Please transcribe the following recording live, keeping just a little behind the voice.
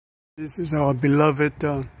This is our beloved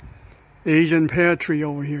Asian pear tree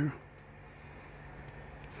over here.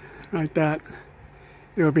 Like that.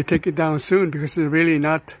 It will be taken down soon because it's really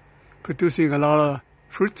not producing a lot of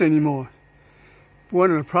fruits anymore. One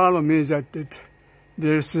of the problems is that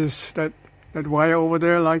there's that wire over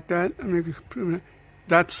there like that. I mean,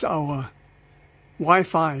 that's our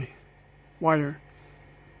Wi-Fi wire.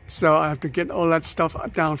 So I have to get all that stuff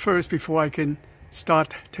down first before I can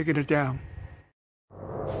start taking it down.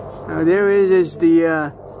 Now there is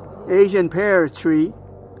the Asian pear tree.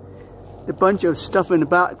 The bunch of stuff in the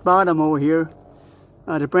bottom over here.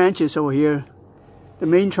 The branches over here. The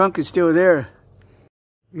main trunk is still there.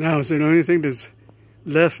 Now, so the only thing that's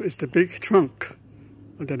left is the big trunk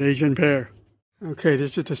of that Asian pear. Okay,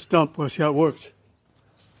 this is just a stump. We'll see how it works.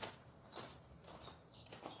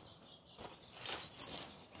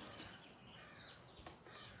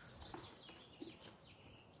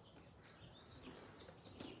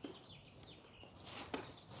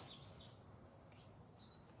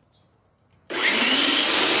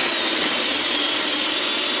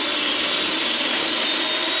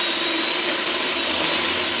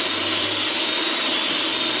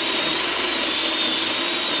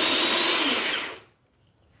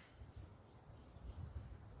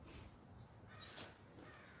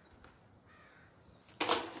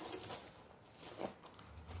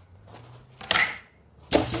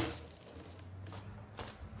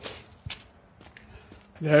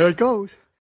 There it goes.